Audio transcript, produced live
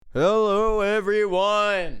Hello,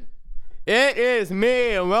 everyone. It is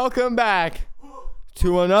me, and welcome back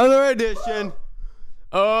to another edition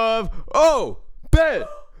of O-P-E-N,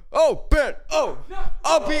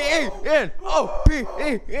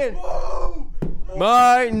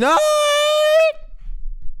 My Night.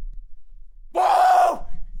 Whoa!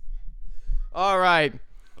 All right.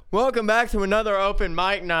 Welcome back to another Open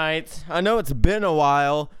Mic Night. I know it's been a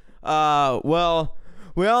while. Well,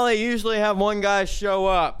 we only usually have one guy show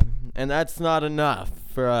up, and that's not enough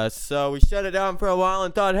for us. So we shut it down for a while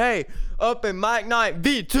and thought, hey, Open Mic Night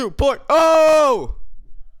V2.0.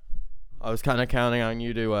 I was kind of counting on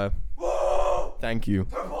you to, thank you.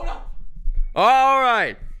 All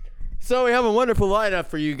right. So we have a wonderful lineup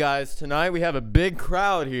for you guys tonight. We have a big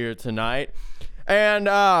crowd here tonight. And,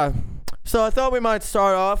 so I thought we might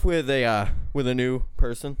start off with a new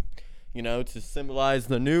person, you know, to symbolize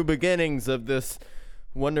the new beginnings of this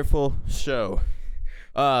wonderful show.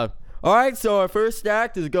 All right, so our first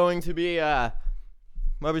act is going to be, what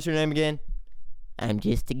was your name again? I'm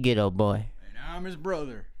just a good old boy. And I'm his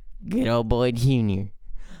brother. Good old boy Junior.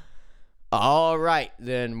 All right,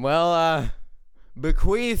 then. Well,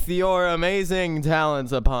 bequeath your amazing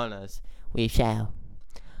talents upon us. We shall.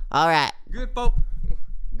 All right. Good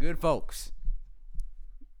folks.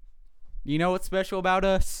 You know what's special about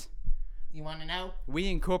us? You want to know? We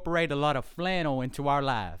incorporate a lot of flannel into our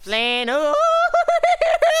lives. Flannel.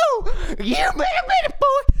 You better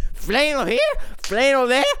boy. Flannel here, flannel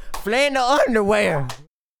there, flannel underwear.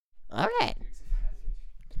 All right.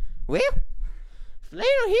 Well,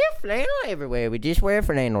 flannel here, flannel everywhere. We just wear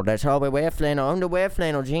flannel. That's all we wear. Flannel underwear,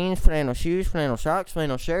 flannel jeans, flannel shoes, flannel socks,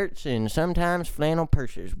 flannel shirts, and sometimes flannel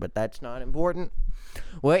purses. But that's not important.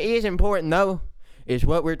 What is important, though, is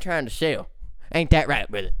what we're trying to sell. Ain't that right,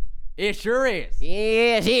 brother? It sure is.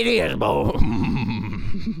 Yes, it is, boy.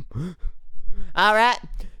 All right.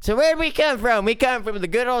 So where do we come from? We come from the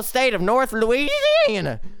good old state of North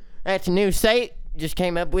Louisiana. That's a new state. Just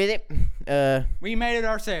came up with it. We made it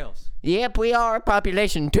ourselves. Yep, we are.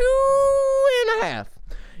 Population 2.5.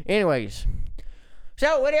 Anyways.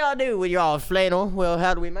 So what do y'all do with y'all's flannel? Well,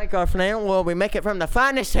 how do we make our flannel? Well, we make it from the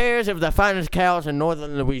finest hairs of the finest cows in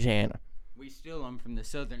northern Louisiana. We steal them from the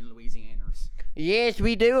southern Louisianers. Yes,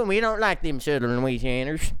 we do, and we don't like them southern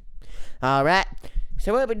Louisianers. All right.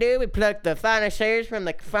 So what we do, we pluck the finest hairs from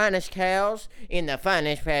the finest cows in the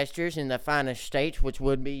finest pastures in the finest states, which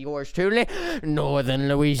would be yours truly, northern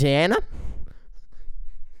Louisiana.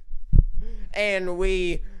 And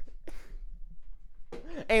we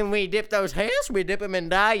dip those hairs. We dip them in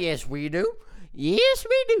dye. Yes, we do. Yes,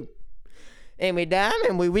 we do. And we dye them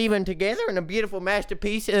and we weave them together in a beautiful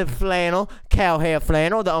masterpiece of flannel, cow hair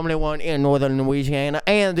flannel, the only one in northern Louisiana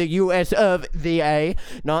and the U.S. of the A.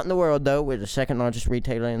 Not in the world, though. We're the second largest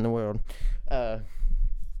retailer in the world.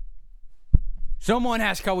 Someone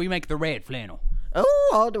asked how we make the red flannel.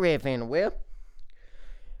 Oh, all the red flannel. Well,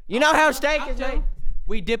 you know how steak is made?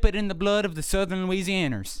 We dip it in the blood of the southern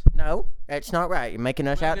Louisianers. No, that's not right. You're making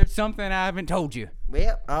us out. There's something I haven't told you.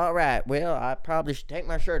 Well, all right. Well, I probably should take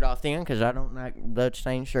my shirt off then because I don't like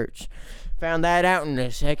blood-stained shirts. Found that out in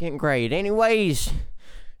the second grade. Anyways,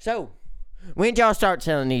 so when did y'all start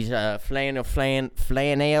selling these flannel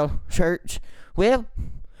shirts? Well,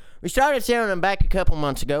 we started selling them back a couple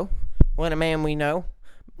months ago when a man we know,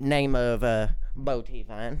 name of Bo T.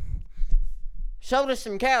 Fine, sold us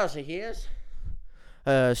some cows of his.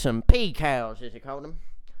 Some pea cows, as they called them.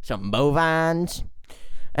 Some bovines.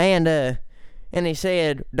 And he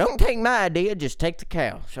said, don't take my idea, just take the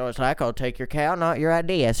cow. So I was like, I'll take your cow, not your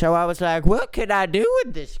idea. So I was like, what could I do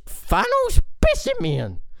with this final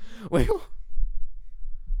specimen? Well,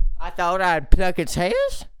 I thought I'd pluck its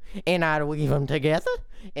hairs, and I'd weave them together,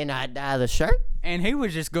 and I'd dye the shirt. And he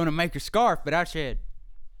was just going to make a scarf, but I said,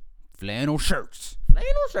 flannel shirts. Flannel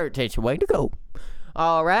shirts, that's the way to go.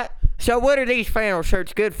 All right. So what are these flannel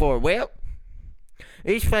shirts good for? Well,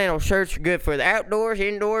 these flannel shirts are good for the outdoors,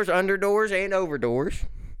 indoors, underdoors, and overdoors.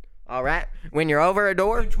 All right? When you're over a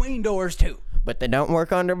door. Between doors, too. But they don't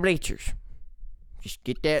work under bleachers. Just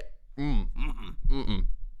get that. Not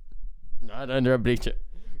under a bleacher.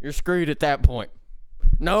 You're screwed at that point.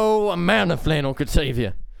 No amount of flannel could save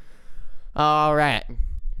you. All right.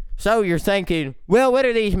 So you're thinking, well, what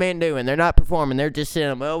are these men doing? They're not performing. They're just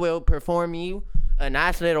saying, well, we'll perform you a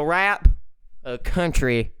nice little rap, a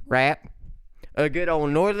country rap, a good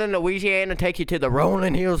old northern Louisiana, take you to the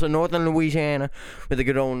rolling hills of northern Louisiana with a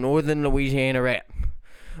good old northern Louisiana rap.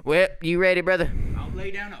 Well, you ready, brother? I'll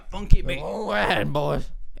lay down a funky beat. All right,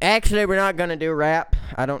 boys. Actually, we're not going to do rap.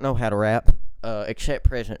 I don't know how to rap. Accept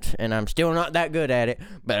presents, and I'm still not that good at it,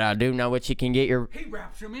 but I do know what you can get your... He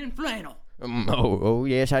wraps them in flannel. Oh,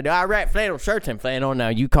 yes, I do. I wrap flannel shirts in flannel. Now,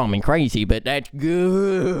 you call me crazy, but that's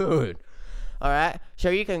good. All right, so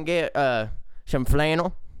you can get some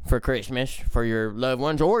flannel for Christmas for your loved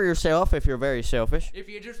ones or yourself if you're very selfish. If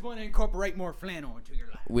you just want to incorporate more flannel into your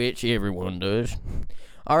life. Which everyone does.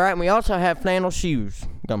 All right, and we also have flannel shoes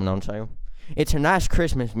coming on sale. It's a nice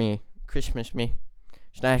Christmas. It's a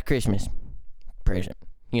nice Christmas present,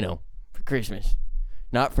 for Christmas.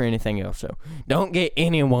 Not for anything else, so don't get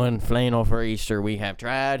anyone flannel for Easter. We have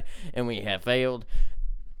tried, and we have failed.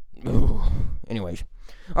 Ooh. Anyways.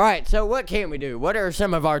 All right, so what can we do? What are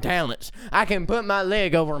some of our talents? I can put my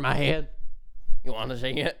leg over my head. You want to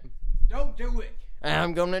see it? Don't do it.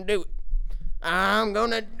 I'm going to do it. I'm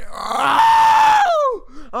going to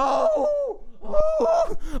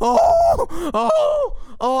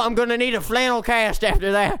need a flannel cast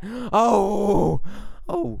after that. Oh.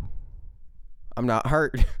 I'm not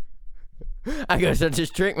hurt. I guess I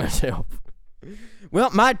just tricked myself. Well,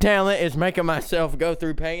 my talent is making myself go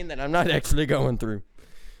through pain that I'm not actually going through.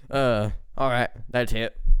 Alright, that's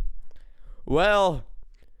it. Well,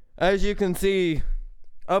 as you can see,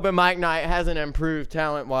 Open Mic Night hasn't improved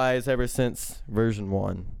talent-wise ever since version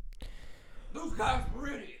 1. Those guys were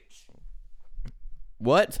idiots.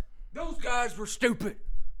 What? Those guys were stupid.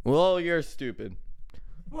 Well, you're stupid.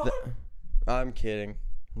 What? I'm kidding.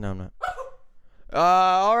 No, I'm not.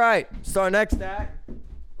 Alright, so our next act.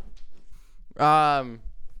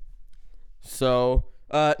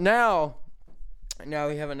 Now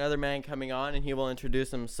we have another man coming on, and he will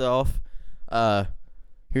introduce himself. Here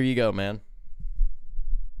you go, man.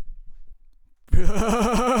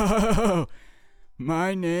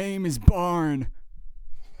 My name is Barn,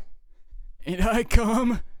 and I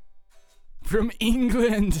come from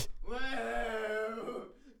England. Whoa!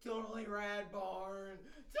 Totally rad, Barn.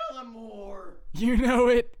 Tell him more. You know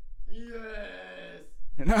it? Yes.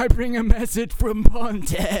 And I bring a message from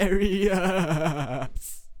Pontarius.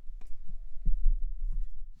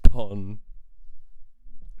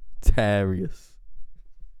 Pontarius.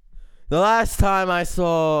 The last time I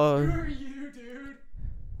saw... Who are you, dude?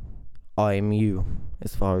 I am you,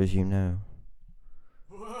 as far as you know.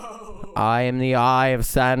 Whoa. I am the Eye of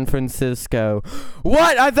San Francisco.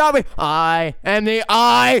 What? I am the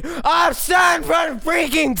Eye of San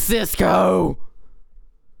freaking Cisco.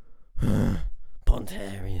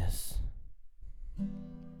 Pontarius.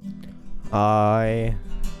 I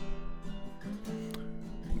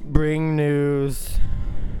bring news.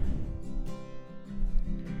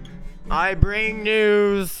 I bring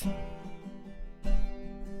news.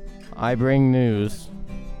 I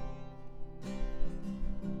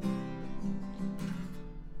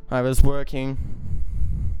was working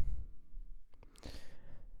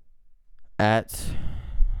at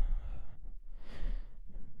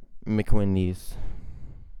McWindy's.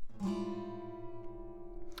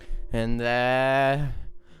 And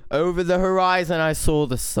over the horizon, I saw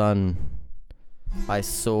the sun.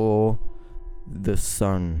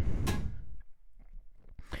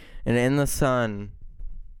 And in the sun,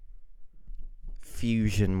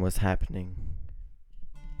 fusion was happening.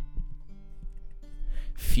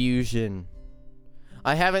 Fusion.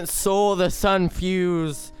 I haven't saw the sun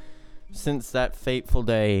fuse since that fateful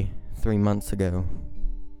day 3 months ago.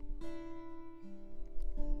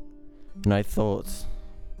 And I thought,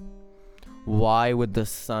 why would the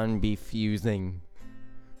sun be fusing?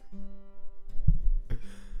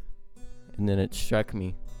 And then it struck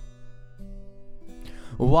me.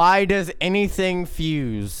 Why does anything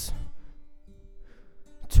fuse?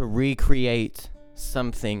 To recreate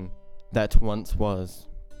something that once was.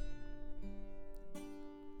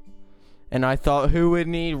 And I thought, who would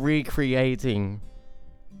need recreating?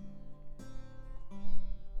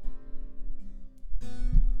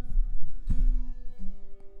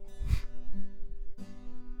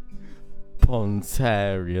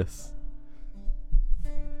 Pontarius.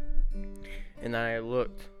 And I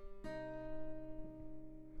looked.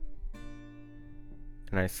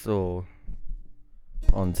 And I saw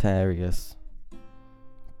Pontarius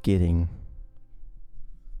getting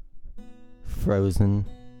frozen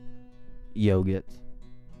yogurt.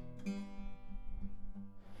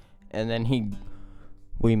 And then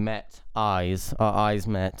we met eyes. Our eyes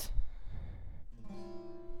met.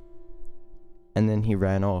 And then he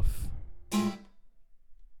ran off.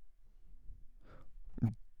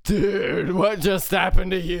 Dude, what just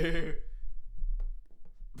happened to you?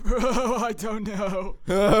 Bro, I don't know.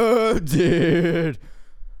 Oh, dude.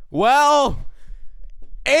 Well,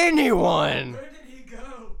 anyone. Where did he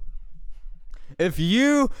go? If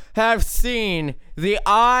you have seen the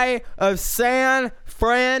Eye of San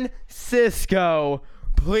Francisco,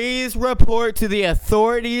 Please report to the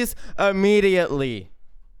authorities immediately.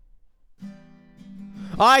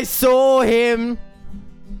 I saw him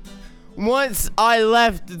once I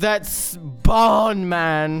left that spawn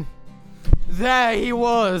man. There he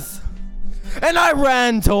was. And I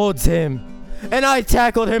ran towards him. And I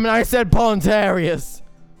tackled him and I said, Pontarius.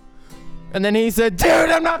 And then he said, dude,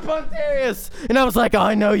 I'm not Pontarius. And I was like,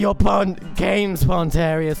 I know you're Games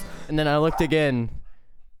Pontarius. And then I looked again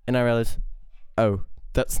and I realized, oh,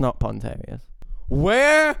 that's not Pontarius.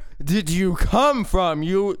 Where did you come from?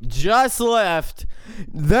 You just left.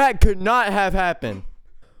 That could not have happened.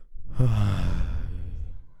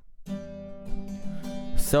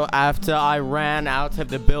 So after I ran out of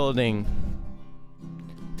the building,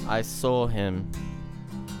 I saw him.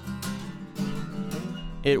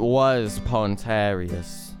 It was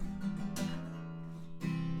Pontarius.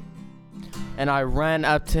 And I ran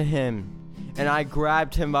up to him, and I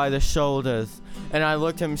grabbed him by the shoulders, and I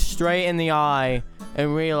looked him straight in the eye,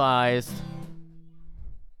 and realized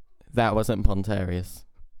that wasn't Pontarius.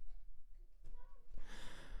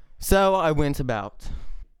 So I went about,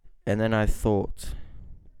 and then I thought,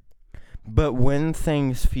 but when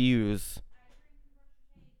things fuse,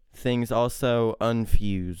 things also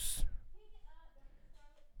unfuse.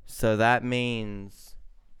 So that means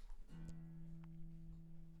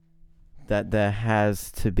that there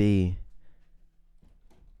has to be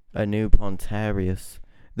a new Pontarius.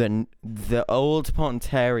 The old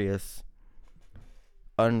Pontarius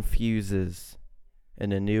unfuses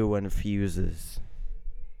and a new one fuses.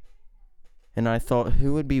 And I thought,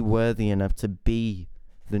 who would be worthy enough to be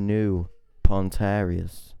the new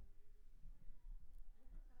Pontarius?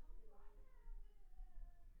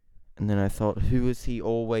 And then I thought, who is he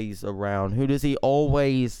always around? Who does he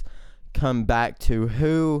always come back to?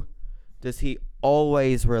 Who does he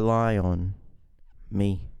always rely on?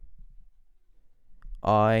 Me.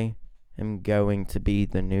 I am going to be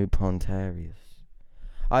the new Pontarius.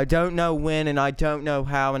 I don't know when, and I don't know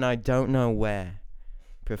how, and I don't know where.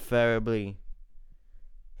 Preferably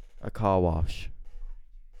a car wash.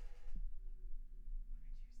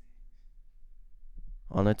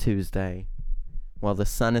 On a Tuesday. While the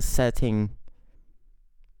sun is setting,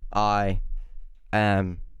 I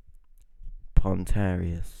am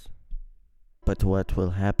Pontarius. But what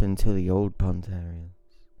will happen to the old Pontarius?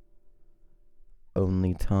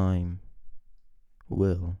 Only time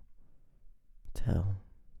will tell.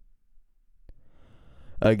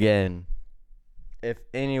 Again, if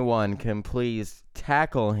anyone can please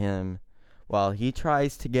tackle him while he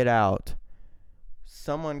tries to get out,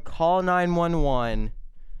 someone call 911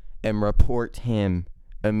 and report him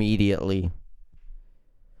immediately.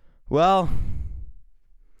 Well,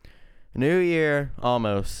 New Year,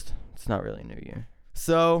 almost. It's not really New Year.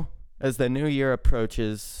 So, as the New Year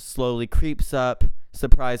approaches, slowly creeps up,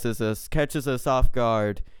 surprises us, catches us off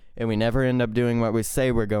guard, and we never end up doing what we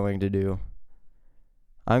say we're going to do,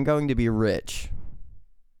 I'm going to be rich.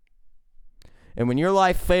 And when your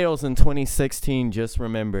life fails in 2016, just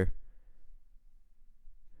remember,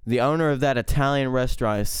 the owner of that Italian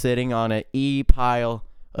restaurant is sitting on an pile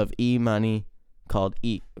of money called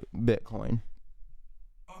Bitcoin.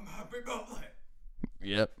 I'm happy about that.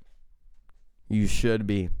 Yep. You should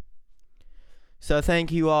be. So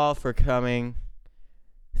thank you all for coming.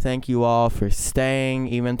 Thank you all for staying,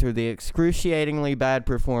 even through the excruciatingly bad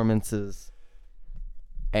performances.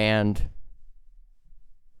 And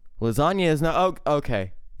lasagna is not... Oh,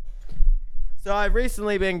 okay. So I've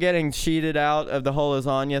recently been getting cheated out of the whole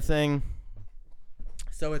lasagna thing.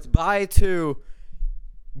 So it's buy two,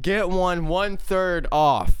 get one 1/3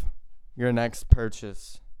 off your next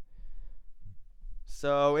purchase.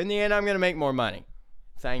 So in the end, I'm going to make more money.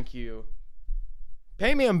 Thank you.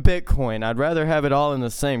 Pay me in Bitcoin. I'd rather have it all in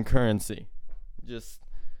the same currency.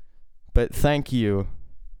 But thank you.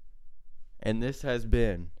 And this has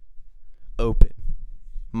been Open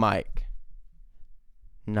Mic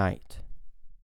Night.